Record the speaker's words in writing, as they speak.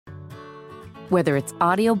Whether it's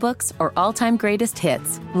audiobooks or all-time greatest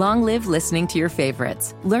hits, long live listening to your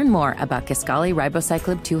favorites. Learn more about Kisqali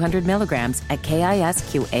Ribociclib 200 milligrams at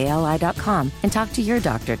KISQALI.com and talk to your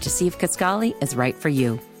doctor to see if Kisqali is right for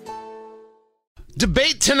you.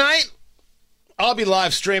 Debate tonight. I'll be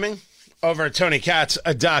live streaming over at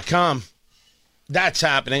TonyKatz.com. That's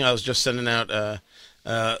happening. I was just sending out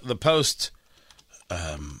the post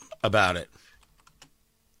about it.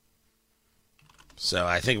 So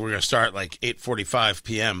I think we're going to start like 8:45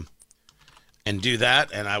 p.m. and do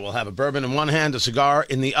that. And I will have a bourbon in one hand, a cigar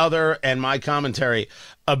in the other, and my commentary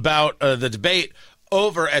about the debate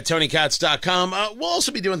over at TonyKatz.com. We'll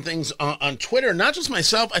also be doing things on Twitter. Not just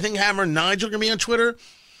myself. I think Hammer and Nigel are going to be on Twitter.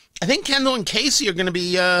 I think Kendall and Casey are going to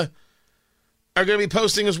be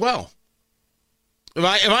posting as well. If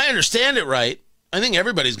I understand it right, I think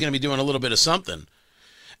everybody's going to be doing a little bit of something.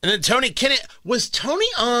 And then Tony Kinnett, was Tony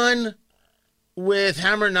on with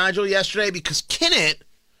Hammer and Nigel yesterday? Because Kinnett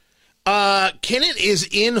is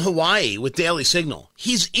in Hawaii with Daily Signal.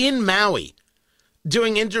 He's in Maui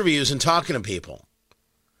doing interviews and talking to people.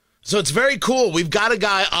 So it's very cool. We've got a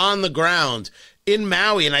guy on the ground in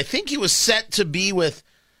Maui, and I think he was set to be with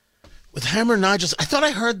Hammer and Nigel. I thought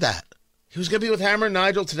I heard that. He was going to be with Hammer and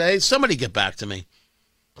Nigel today. Somebody get back to me.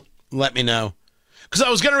 Let me know. Because I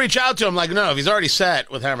was going to reach out to him, like, no, if he's already set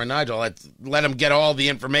with Hammer and Nigel, let him get all the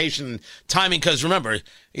information and timing. Because remember,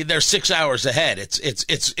 they're 6 hours ahead. It's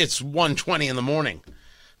 1:20 in the morning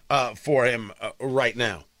for him right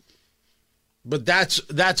now. But that's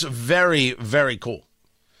very, very cool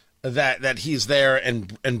that he's there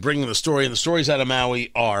and bringing the story. And the stories out of Maui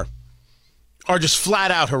are just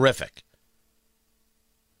flat out horrific.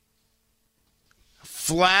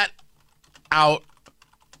 Flat out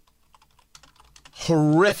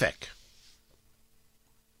horrific.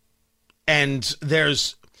 And there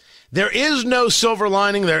is no silver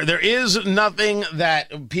lining. There is nothing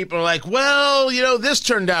that people are like, well, this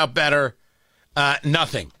turned out better.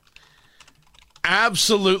 Nothing.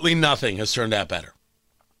 Absolutely nothing has turned out better.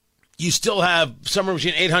 You still have somewhere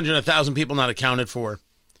between 800 and 1,000 people not accounted for.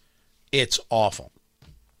 It's awful.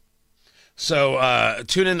 So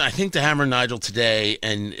tune in, I think, to Hammer and Nigel today,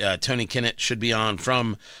 and Tony Kinnett should be on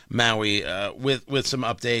from Maui with some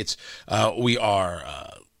updates. We are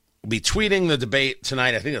be tweeting the debate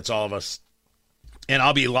tonight. I think that's all of us. And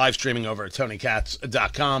I'll be live streaming over at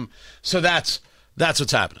TonyKatz.com. So that's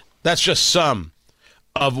what's happening. That's just some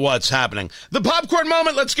of what's happening. The popcorn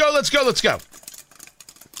moment. Let's go.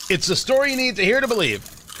 It's the story you need to hear to believe.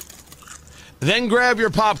 Then grab your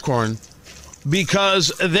popcorn,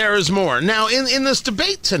 because there is more. Now, in this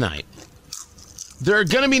debate tonight, there are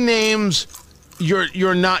going to be names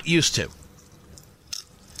you're not used to.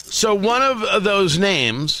 So one of those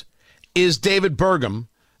names is David Burgum,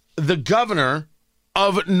 the governor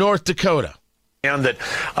of North Dakota. And that,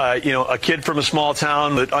 a kid from a small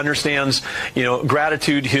town that understands,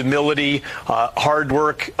 gratitude, humility, hard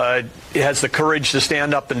work, has the courage to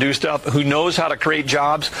stand up and do stuff, who knows how to create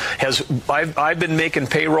jobs. I've been making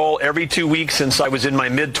payroll every 2 weeks since I was in my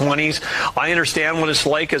mid-20s. I understand what it's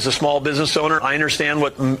like as a small business owner. I understand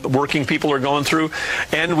what working people are going through.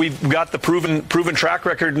 And we've got the proven track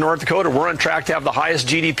record in North Dakota. We're on track to have the highest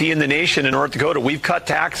GDP in the nation in North Dakota. We've cut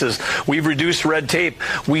taxes. We've reduced red tape.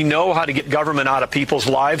 We know how to get government out of people's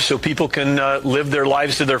lives so people can live their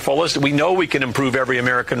lives to their fullest. We know we can improve every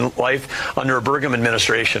American life under a Burgum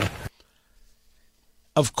administration.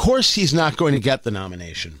 Of course he's not going to get the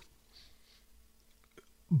nomination.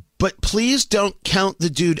 But please don't count the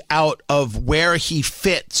dude out of where he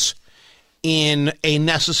fits in a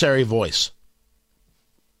necessary voice.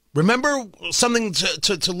 Remember something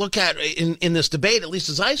to look at in this debate, at least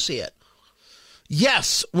as I see it.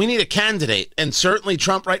 Yes, we need a candidate, and certainly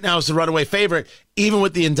Trump right now is the runaway favorite, even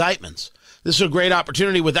with the indictments. This is a great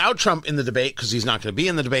opportunity without Trump in the debate, because he's not going to be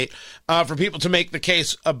in the debate, for people to make the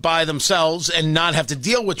case by themselves and not have to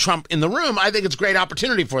deal with Trump in the room. I think it's a great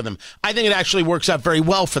opportunity for them. I think it actually works out very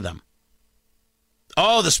well for them.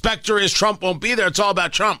 Oh, the specter is Trump won't be there. It's all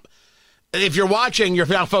about Trump. If you're watching, you're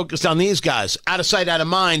now focused on these guys. Out of sight, out of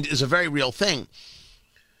mind is a very real thing.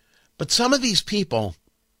 But some of these people,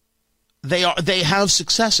 they have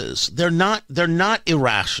successes. They're not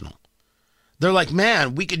irrational. They're like,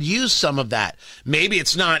 man, we could use some of that. Maybe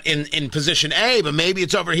it's not in position A, but maybe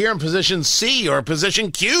it's over here in position C or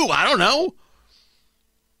position Q. I don't know.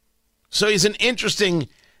 So he's an interesting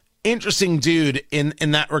dude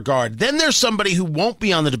in that regard. Then there's somebody who won't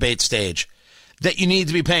be on the debate stage that you need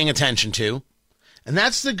to be paying attention to, and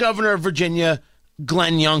that's the governor of Virginia,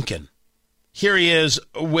 Glenn Youngkin. Here he is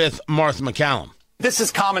with Martha McCallum. This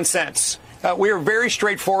is common sense. We are very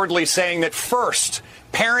straightforwardly saying that first,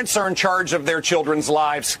 Parents are in charge of their children's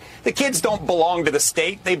lives. The kids don't belong to the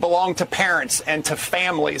state. They belong to parents and to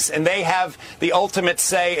families, and they have the ultimate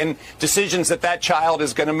say in decisions that that child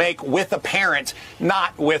is going to make with a parent,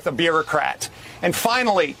 not with a bureaucrat. And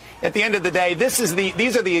finally, at the end of the day,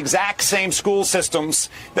 these are the exact same school systems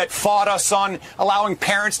that fought us on allowing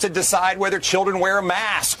parents to decide whether children wear a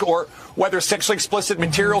mask or whether sexually explicit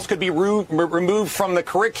materials could be removed from the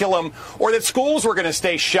curriculum, or that schools were going to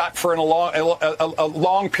stay shut for a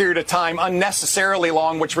long period of time, unnecessarily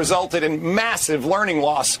long, which resulted in massive learning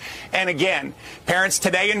loss. And again, parents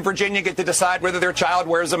today in Virginia get to decide whether their child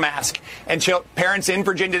wears a mask, and parents in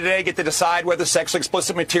Virginia today get to decide whether sexually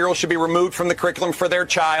explicit material should be removed from the curriculum for their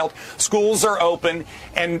child. Schools are open,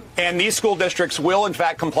 and these school districts will, in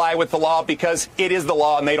fact, comply with the law because it is the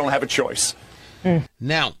law and they don't have a choice.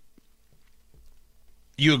 Now,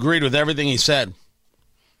 you agreed with everything he said.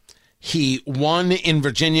 He won in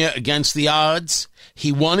Virginia against the odds.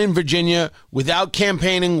 He won in Virginia without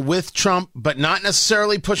campaigning with Trump, but not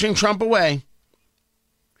necessarily pushing Trump away.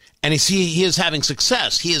 And he is having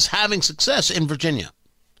success. He is having success in Virginia.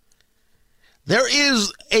 There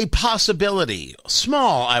is a possibility,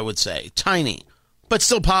 small, I would say, tiny, but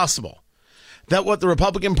still possible, that what the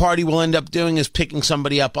Republican Party will end up doing is picking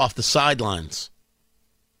somebody up off the sidelines.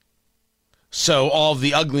 So all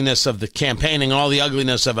the ugliness of the campaigning, all the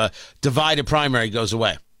ugliness of a divided primary goes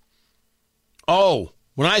away. Oh,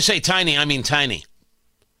 when I say tiny, I mean tiny.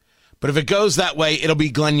 But if it goes that way, it'll be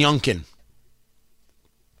Glenn Youngkin.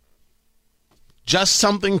 Just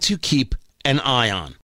something to keep an eye on.